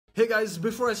Hey guys,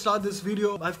 before I start this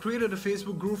video, I've created a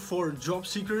Facebook group for job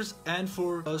seekers and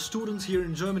for students here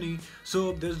in Germany.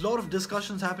 So there's a lot of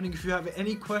discussions happening. If you have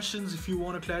any questions, if you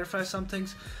want to clarify some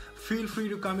things, feel free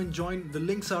to come and join. The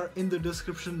links are in the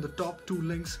description, the top two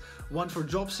links, one for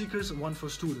job seekers, one for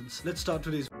students. Let's start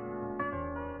today's video.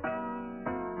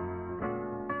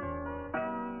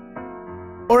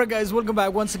 Alright guys, welcome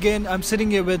back once again. I'm sitting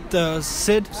here with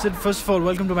Sid. Sid, first of all,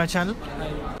 welcome to my channel.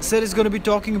 Sid is going to be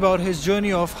talking about his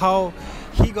journey of how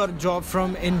he got a job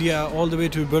from India all the way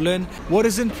to Berlin. What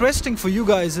is interesting for you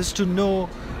guys is to know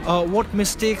what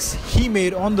mistakes he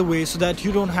made on the way so that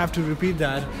you don't have to repeat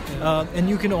that. And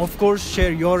you can of course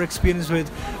share your experience with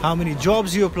how many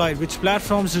jobs you applied, which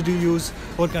platforms did you use,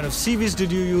 what kind of CVs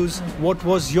did you use, what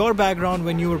was your background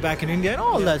when you were back in India, and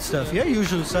all that stuff,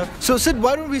 usual stuff. So Sid,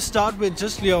 why don't we start with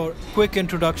just your quick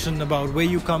introduction about where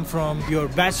you come from, your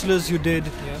bachelor's you did,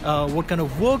 what kind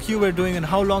of work you were doing, and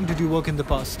how long did you work in the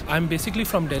past? I'm basically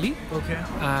from Delhi. Okay.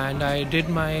 And I did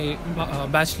my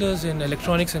bachelor's in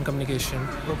electronics and communication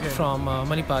from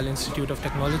Manipal Institute of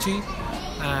Technology,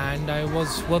 and I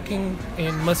was working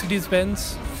in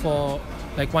Mercedes-Benz for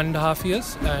like 1.5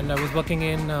 years, and I was working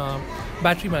in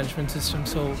battery management system.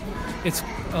 So it's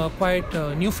quite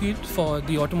a new field for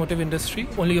the automotive industry.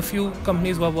 Only a few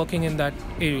companies were working in that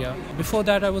area. Before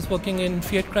that, I was working in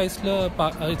Fiat Chrysler.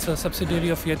 It's a subsidiary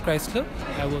of Fiat Chrysler.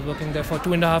 I was working there for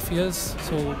 2.5 years.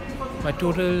 So my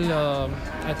total,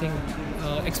 I think,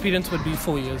 experience would be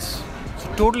 4 years.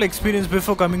 So total experience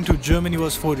before coming to Germany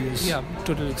was 4 years? Yeah,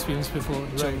 total experience before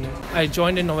Germany. I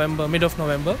joined in November, mid of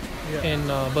November in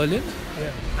Berlin.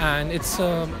 And it's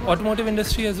automotive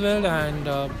industry as well,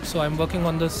 and so I'm working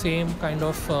on the same kind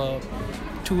of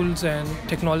tools and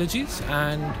technologies,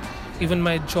 and even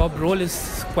my job role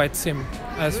is quite same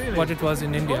as what it was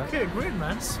in India. Okay, great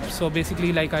man. So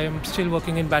basically, like, I am still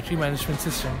working in battery management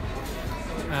system,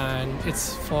 and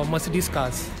it's for Mercedes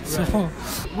cars. Right. So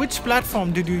which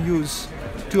platform did you use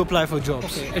to apply for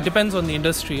jobs? Okay, it depends on the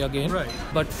industry again. Right.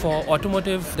 But for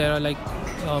automotive, there are like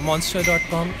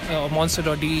monster.com or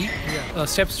monster.de,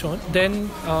 Stepstone. Then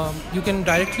you can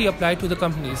directly apply to the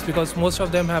companies because most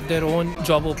of them have their own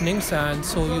job openings, and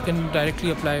so you can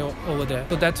directly apply over there.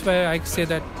 So that's why I say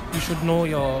that you should know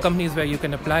your companies where you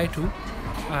can apply to,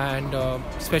 and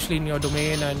especially in your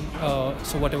domain, and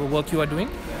so whatever work you are doing.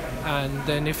 And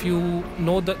then if you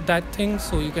know that thing,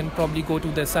 so you can probably go to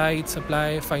their sites,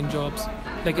 apply, find jobs.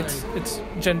 Like it's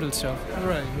general stuff.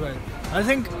 Right. I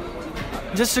think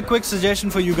just a quick suggestion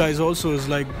for you guys also is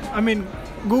like, I mean,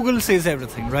 Google says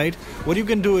everything, right? What you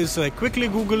can do is like quickly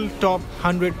Google top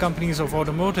 100 companies of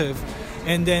automotive,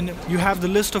 and then you have the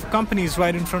list of companies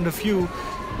right in front of you.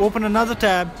 Open another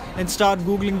tab and start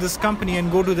Googling this company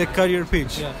and go to their career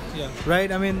page.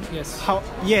 Right? I mean,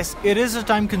 yes, it is a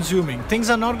time consuming. Things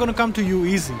are not going to come to you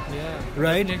easy.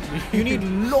 Right? Definitely. You need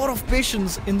a lot of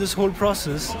patience in this whole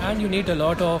process. And you need a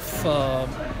lot of,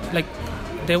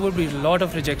 there will be a lot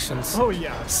of rejections. Oh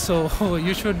yeah. So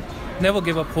you should never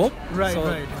give up hope. Right.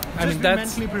 I mean,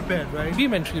 that's mentally prepared, right? Be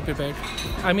mentally prepared.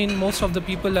 I mean, most of the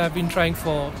people have been trying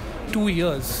for 2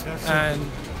 years. And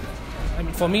I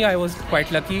mean, for me, I was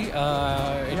quite lucky.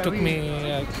 It took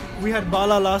me... we had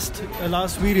Bala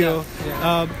last video.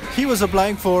 He was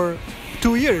applying for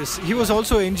 2 years. He was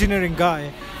also an engineering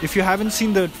guy. If you haven't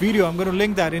seen that video, I'm going to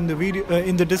link that in the video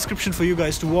in the description for you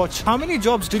guys to watch. How many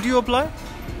jobs did you apply?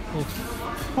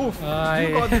 You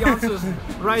got the answers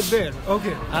right there.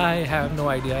 Okay. I have no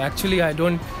idea. Actually, I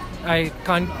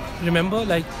can't remember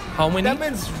like how many. That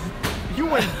means you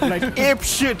went like ape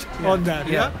shit on that.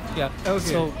 Yeah. Okay.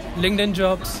 So LinkedIn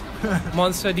jobs,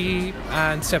 Monster.de,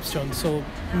 and Stepstone. So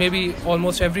maybe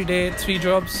almost every day 3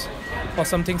 jobs or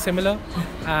something similar,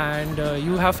 and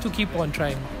you have to keep on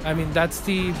trying. I mean, that's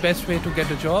the best way to get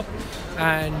a job,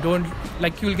 and don't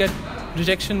like you'll get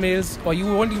rejection mails or you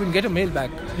won't even get a mail back.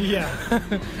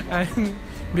 And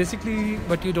basically,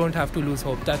 but you don't have to lose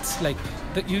hope. That's like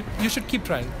you should keep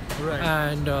trying. Right.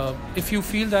 And if you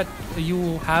feel that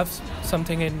you have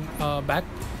something in back,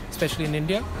 especially in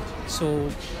India, so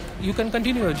you can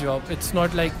continue your job. It's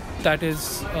not like that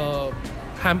is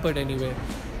hampered anyway.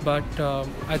 But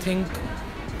I think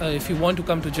if you want to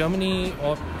come to Germany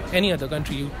or any other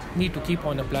country, you need to keep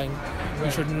on applying. You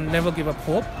should never give up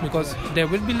hope because there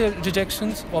will be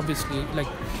rejections, obviously. Like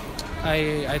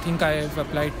I think I have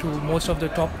applied to most of the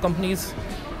top companies,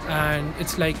 and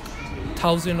it's like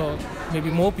 1,000 or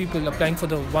maybe more people applying for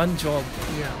the one job.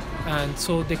 And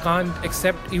so they can't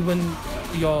accept even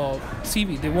your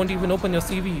CV. They won't even open your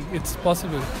CV. It's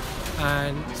possible.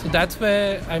 And so that's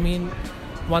where, I mean,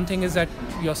 one thing is that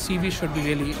your CV should be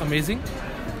really amazing,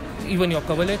 even your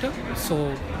cover letter.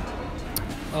 So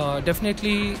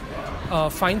definitely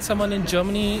find someone in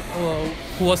Germany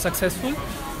who was successful,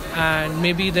 and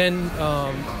maybe then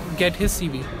get his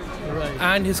CV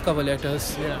and his cover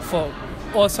letters for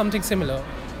or something similar.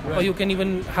 Right. Or you can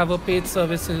even have a paid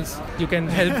services. You can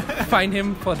help find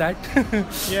him for that.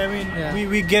 Yeah, I mean,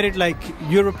 we get it like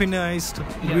Europeanized.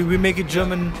 Yeah. We make it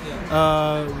German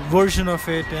version of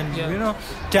it, and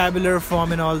tabular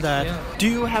form and all that. Yeah. Do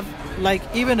you have like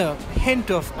even a hint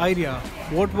of idea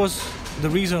what was the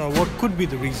reason or what could be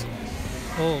the reason?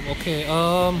 Oh, okay.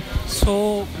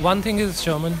 So one thing is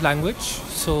German language.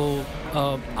 So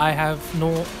I have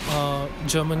no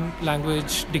German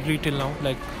language degree till now.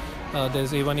 Like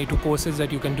there's A1, A2 courses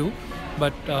that you can do,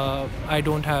 but I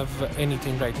don't have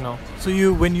anything right now. So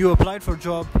when you applied for a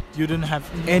job, you didn't have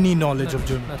any knowledge of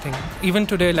German? Nothing. Even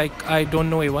today, like I don't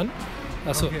know A1.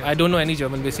 So I don't know any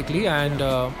German basically,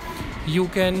 and you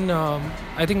can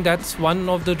I think that's one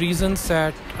of the reasons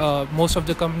that most of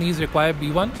the companies require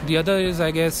B1. The other is,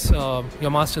 I guess,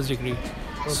 your master's degree.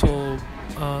 So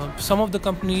some of the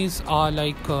companies are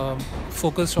like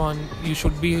focused on you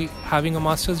should be having a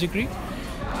master's degree,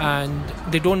 and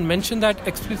they don't mention that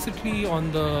explicitly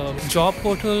on the job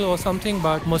portal or something,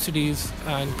 but Mercedes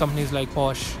and companies like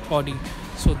Porsche, Audi,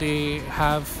 so they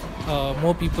have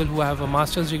more people who have a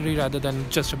master's degree rather than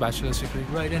just a bachelor's degree.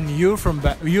 Right, and you're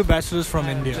you're bachelor's from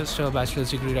India. Just a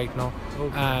bachelor's degree right now,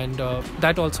 and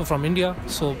that also from India.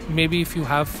 So maybe if you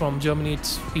have from Germany,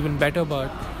 it's even better. But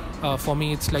for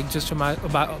me, it's like just a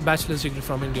bachelor's degree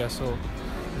from India. So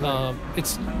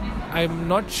it's I'm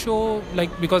not sure,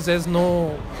 like, because there's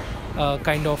no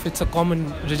it's a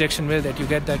common rejection where that you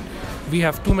get that we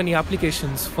have too many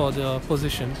applications for the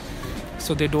position,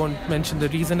 so they don't mention the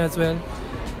reason as well.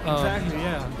 Exactly,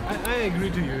 yeah. I agree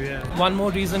to you, yeah. One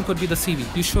more reason could be the CV.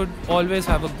 You should always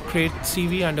have a great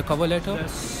CV and a cover letter.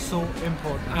 That's so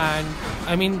important. And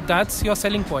I mean, that's your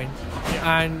selling point.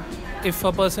 Yeah. And if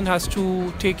a person has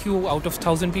to take you out of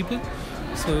 1,000 people,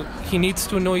 so he needs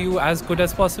to know you as good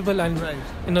as possible and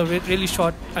in a really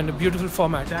short and a beautiful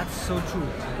format. That's so true.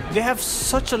 They have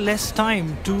such a less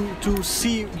time to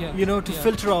see,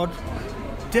 filter out.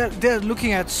 They're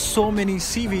looking at so many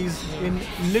CVs in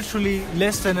literally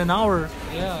less than an hour.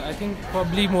 Yeah, I think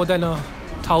probably more than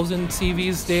 1,000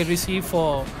 CVs they receive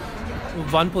for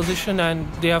one position, and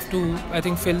they have to, I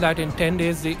think, fill that in 10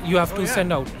 days. You have to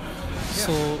send out. Yeah.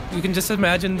 So you can just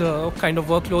imagine the kind of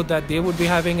workload that they would be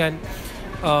having, and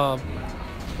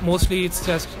mostly it's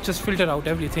just filter out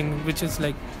everything, which is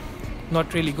like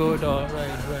not really good. Or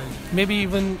maybe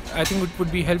even I think it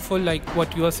would be helpful, like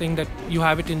what you are saying, that you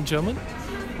have it in German,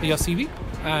 your CV,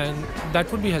 and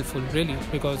that would be helpful really,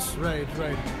 because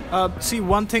see,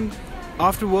 one thing,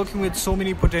 after working with so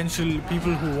many potential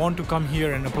people who want to come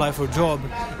here and apply for a job,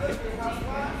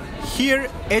 here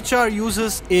HR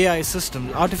uses AI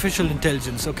systems, artificial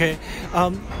intelligence.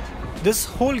 This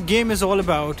whole game is all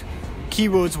about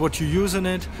keywords, what you use in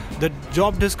it, the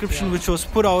job description which was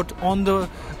put out on the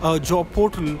job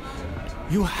portal.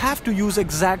 You have to use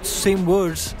exact same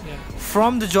words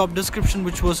from the job description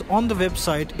which was on the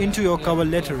website into your cover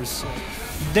letters.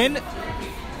 Then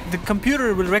the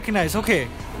computer will recognize,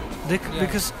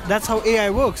 because that's how AI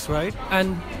works, right?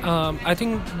 And I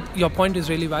think your point is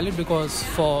really valid, because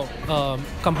for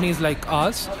companies like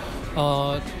ours,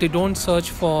 they don't search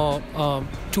for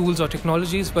tools or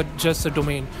technologies, but just the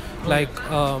domain.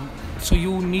 So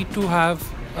you need to have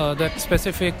that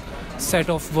specific set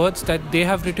of words that they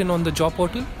have written on the job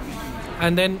portal,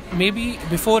 and then maybe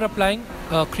before applying,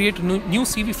 create a new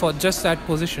CV for just that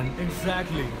position.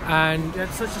 Exactly. And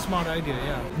that's such a smart idea.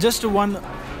 Just one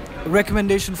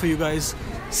recommendation for you guys.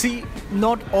 See,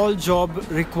 not all job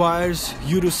requires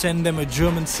you to send them a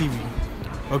German CV.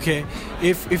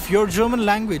 If your German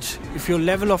language, if your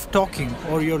level of talking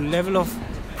or your level of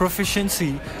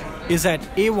proficiency is at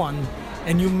A1,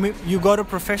 and you got a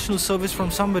professional service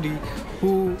from somebody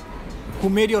who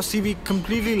made your CV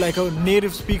completely like a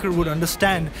native speaker would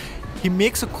understand, he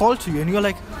makes a call to you and you're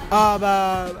like,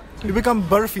 you become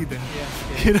Burfi then.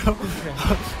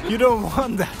 You don't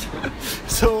want that.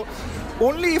 So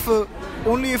only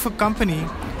if a company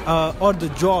or the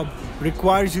job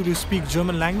requires you to speak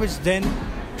German language, then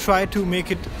try to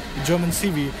make it German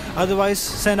CV. Otherwise,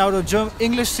 send out a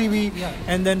English CV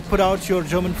and then put out your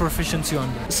German proficiency on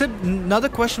it. Sid, another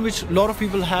question which a lot of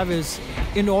people have is,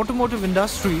 in automotive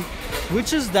industry,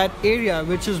 which is that area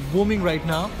which is booming right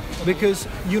now? Because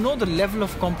the level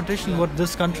of competition what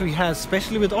this country has,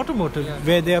 especially with automotive,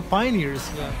 where they are pioneers.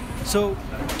 So,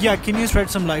 can you shed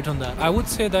some light on that? I would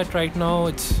say that right now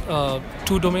it's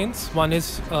two domains. One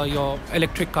is your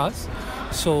electric cars.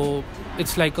 So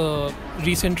it's like a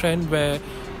recent trend where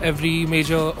every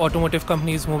major automotive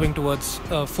company is moving towards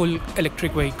a full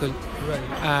electric vehicle. Right.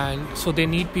 And so they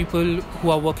need people who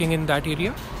are working in that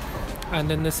area. And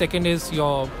then the second is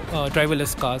your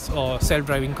driverless cars or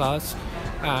self-driving cars,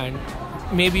 and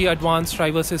maybe advanced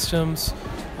driver systems.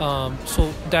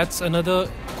 So that's another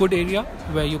good area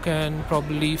where you can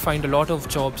probably find a lot of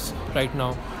jobs right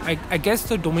now. I guess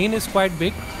the domain is quite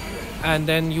big, and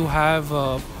then you have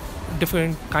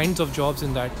different kinds of jobs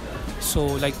in that. So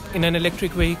like in an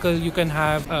electric vehicle, you can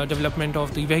have development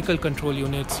of the vehicle control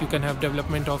units, you can have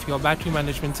development of your battery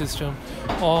management system,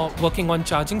 or working on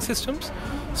charging systems.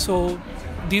 So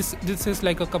this is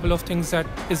like a couple of things that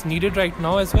is needed right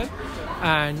now as well.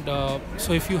 And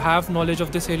so if you have knowledge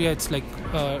of this area, it's like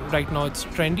right now it's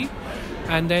trendy.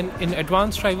 And then in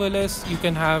advanced driverless, you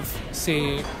can have,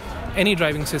 say, any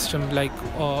driving system like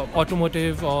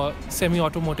automotive or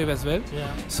semi-automotive as well.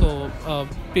 Yeah. So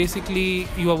basically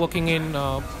you are working in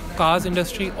cars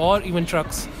industry or even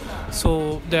trucks.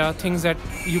 So there are things that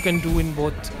you can do in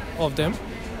both of them.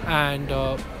 And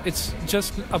it's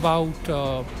just about,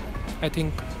 I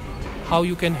think, how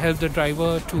you can help the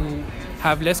driver to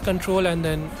have less control, and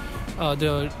then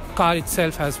the car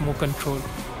itself has more control,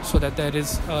 so that there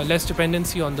is less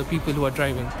dependency on the people who are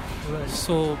driving. Right.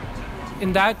 So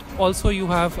in that also you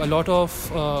have a lot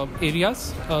of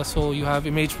areas. So you have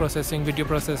image processing, video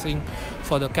processing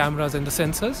for the cameras and the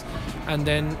sensors. And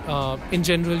then in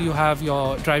general you have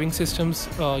your driving systems,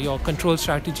 your control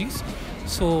strategies.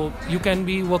 So you can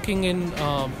be working in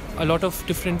a lot of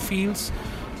different fields.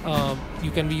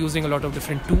 You can be using a lot of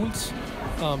different tools.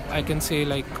 I can say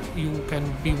like you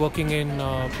can be working in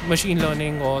machine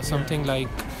learning or something like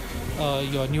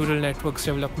your neural networks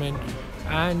development,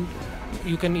 and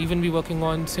you can even be working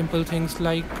on simple things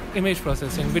like image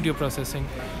processing, video processing.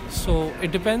 So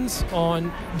it depends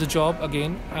on the job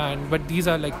again, but these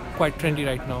are like quite trendy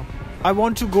right now. I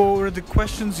want to go over the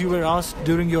questions you were asked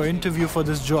during your interview for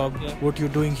this job, what you're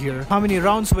doing here. How many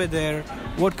rounds were there?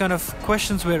 What kind of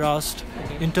questions were asked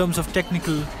in terms of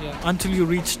technical, until you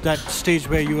reached that stage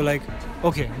where you were like,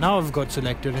 okay, now I've got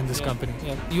selected in this company?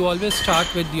 Yeah. You always start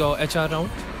with your HR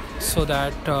round, so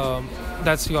that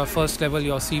that's your first level,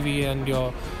 your CV and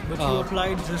your... But you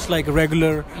applied just like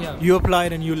regular, you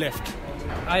applied and you left.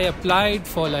 I applied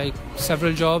for like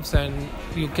several jobs, and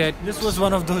you get... This was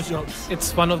one of those jobs?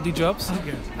 It's one of the jobs.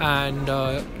 Okay. And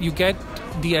you get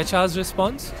the HR's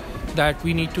response that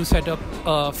we need to set up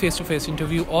a face-to-face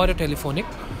interview or a telephonic.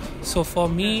 So for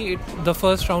me, the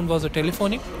first round was a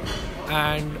telephonic,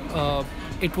 and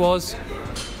it was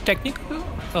technical,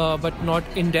 but not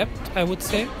in-depth, I would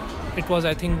say. It was,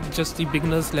 I think, just the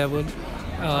beginner's level,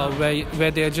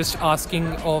 where they're just asking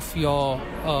of your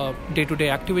day-to-day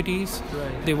activities.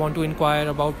 Right. They want to inquire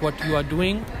about what you are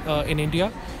doing in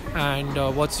India,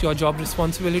 and what's your job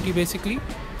responsibility basically.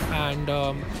 And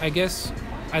I guess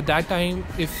at that time,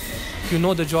 if you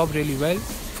know the job really well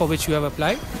for which you have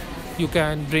applied, you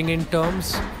can bring in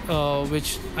terms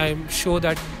which I'm sure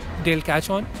that they'll catch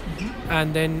on.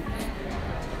 And then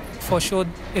for sure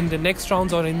in the next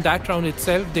rounds or in that round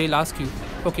itself, they'll ask you,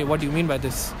 okay, what do you mean by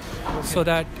this? Okay. So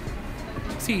that,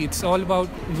 see, it's all about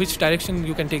which direction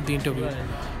you can take the interview. Right.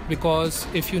 Because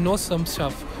if you know some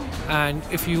stuff and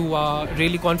if you are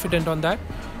really confident on that,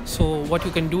 so what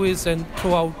you can do is then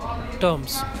throw out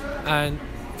terms, and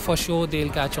for sure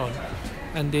they'll catch on,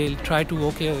 and they'll try to,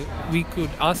 okay, we could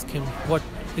ask him what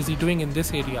is he doing in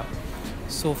this area.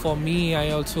 So for me,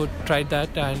 I also tried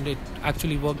that, and it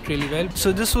actually worked really well.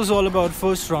 So this was all about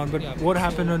first round, but what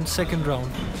happened on second round?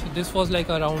 So this was like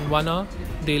around 1 hour.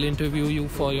 They'll interview you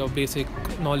for your basic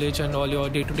knowledge and all your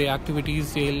day-to-day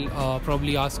activities. They'll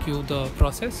probably ask you the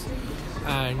process,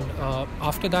 and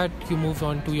after that you move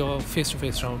on to your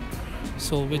face-to-face round,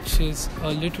 so which is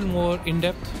a little more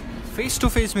in-depth.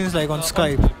 Face-to-face means like on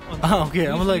Skype? Okay.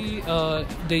 Usually, I'm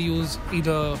like... they use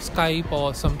either Skype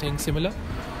or something similar.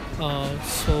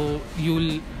 So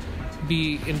you'll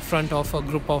be in front of a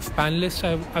group of panelists.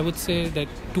 I would say that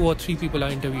 2 or 3 people are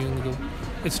interviewing you.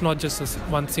 It's not just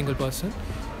one single person.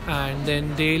 And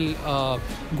then they'll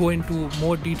go into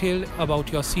more detail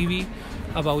about your CV,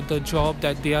 about the job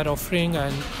that they are offering,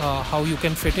 and how you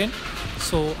can fit in.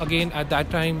 So again, at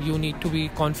that time, you need to be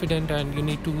confident, and you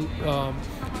need to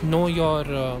know your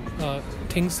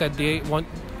things that they want.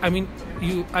 I mean,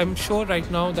 I'm sure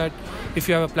right now that if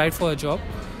you have applied for a job,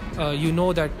 you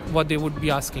know that what they would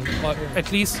be asking, or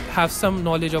at least have some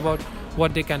knowledge about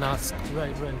what they can ask.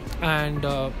 Right.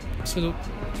 And so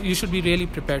you should be really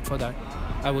prepared for that,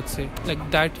 I would say. Like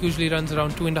that usually runs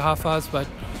around 2.5 hours, but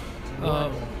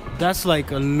That's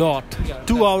like a lot. Yeah,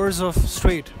 2 hours of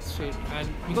straight. And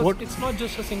because it's not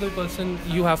just a single person,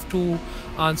 you have to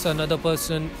answer another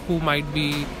person who might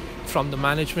be from the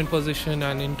management position,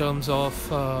 and in terms of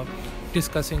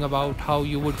discussing about how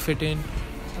you would fit in,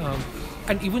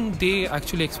 and even they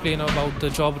actually explain about the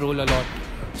job role a lot.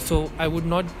 So I would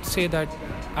not say that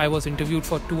I was interviewed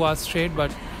for 2 hours straight,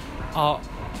 but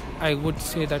I would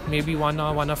say that maybe 1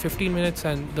 hour 15 minutes,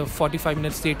 and the 45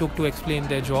 minutes they took to explain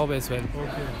their job as well.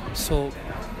 Okay. So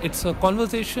it's a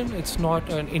conversation, it's not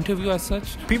an interview as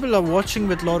such. People are watching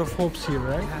with a lot of hopes here,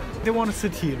 right? They want to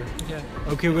sit here. Yeah.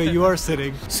 Okay, where you are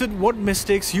sitting. Sid, what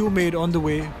mistakes you made on the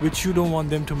way which you don't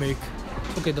want them to make?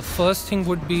 Okay, the first thing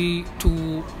would be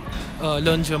to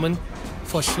learn German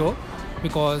for sure,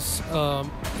 because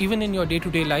even in your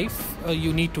day-to-day life,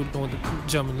 you need to know the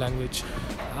German language.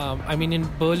 I mean, in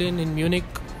Berlin, in Munich,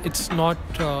 it's not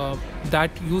that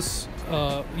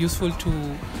useful to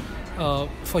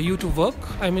for you to work.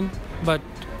 I mean, but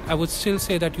I would still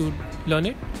say that you learn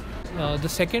it. The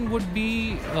second would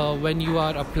be when you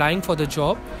are applying for the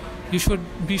job, you should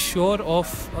be sure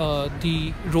of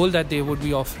the role that they would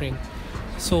be offering.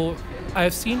 So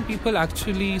I've seen people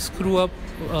actually screw up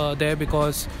there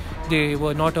because they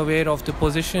were not aware of the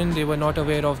position, they were not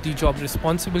aware of the job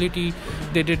responsibility,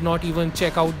 they did not even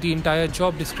check out the entire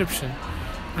job description.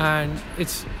 And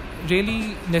it's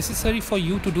really necessary for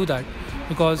you to do that,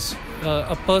 because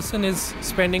a person is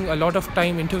spending a lot of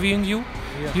time interviewing you.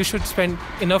 Yeah. You should spend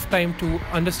enough time to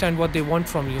understand what they want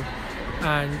from you.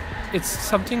 And it's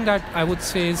something that I would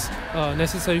say is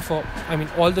necessary for, I mean,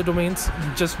 all the domains,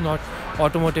 just not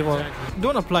automotive. Exactly.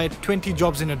 Don't apply 20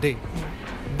 jobs in a day.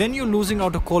 Then you're losing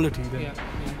out of quality. Then. Yeah.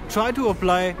 Try to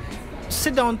apply,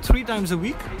 sit down 3 times a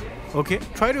week. Okay,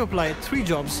 try to apply 3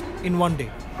 jobs in 1 day,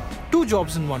 2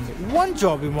 jobs in 1 day, 1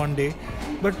 job in 1 day,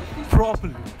 but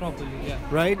properly. Yeah.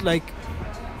 Right? Like,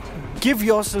 give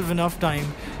yourself enough time.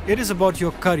 It is about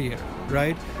your career,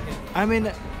 right? Yeah. I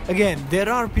mean, again, there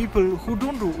are people who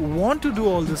don't want to do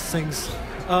all these things,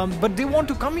 but they want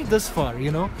to come this far,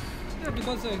 you know? Yeah,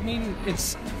 because I mean,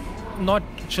 it's not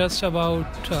just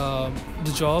about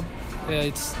the job,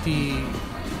 it's the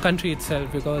country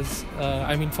itself. Because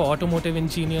I mean, for automotive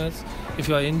engineers, if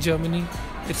you are in Germany,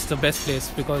 it's the best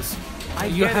place, because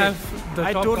you have the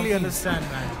I top totally companies. understand,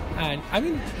 man. And I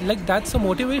mean, like, that's a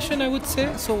motivation, I would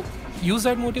say. So use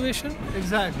that motivation,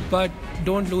 Exactly. but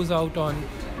don't lose out on,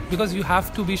 because you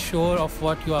have to be sure of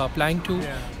what you are applying to.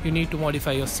 Yeah. You need to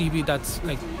modify your CV.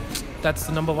 That's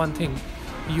the number one thing.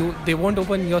 They won't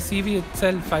open your CV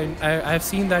itself. I have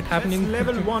seen that happening. That's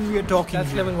level 1 we are talking.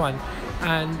 That's here. level 1.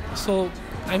 And so,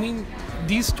 I mean,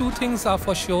 these 2 things are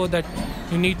for sure that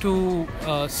you need to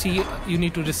see, you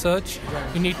need to research,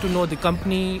 Right. you need to know the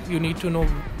company, you need to know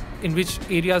in which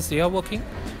areas they are working,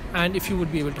 and if you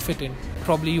would be able to fit in.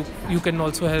 Probably you can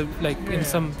also help, like, in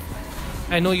some,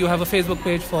 I know you have a Facebook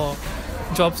page for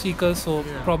job seekers, so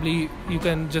probably you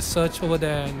can just search over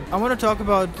there. And I want to talk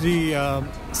about the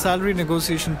salary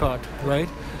negotiation part, right?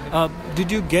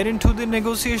 Did you get into the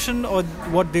negotiation, or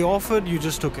what they offered, you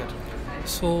just took it?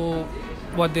 so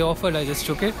what they offered, I just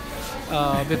took it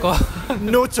because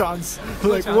No chance.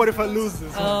 Like, chance. what if I lose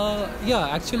this? yeah,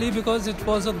 actually, because it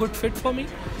was a good fit for me.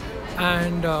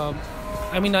 And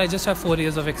I mean, I just have 4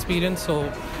 years of experience,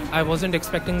 so I wasn't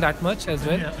expecting that much as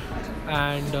well. Yeah.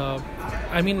 And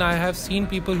I mean, I have seen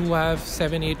people who have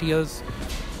 7-8 years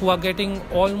who are getting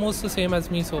almost the same as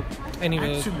me. So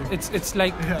anyway, Actually. it's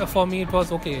like, for me it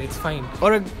was okay, it's fine.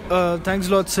 Alright, thanks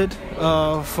a lot, Sid,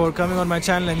 for coming on my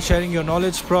channel and sharing your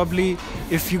knowledge. Probably,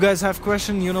 if you guys have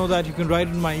questions, you know that you can write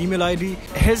in my email ID.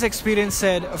 His experience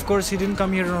said, of course, he didn't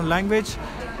come here on language.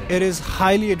 It is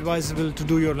highly advisable to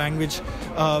do your language,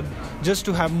 just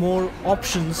to have more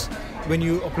options when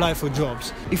you apply for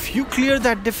jobs. If you clear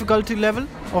that difficulty level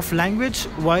of language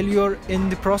while you're in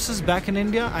the process back in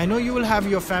India, I know you will have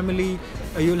your family,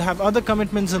 you'll have other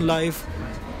commitments in life.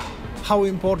 How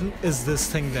important is this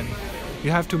thing then? You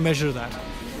have to measure that.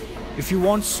 If you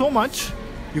want so much,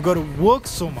 you got to work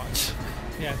so much.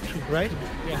 Yeah, true. Right?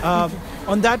 Yeah.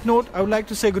 On that note, I would like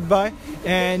to say goodbye,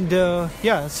 and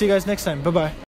see you guys next time. Bye bye.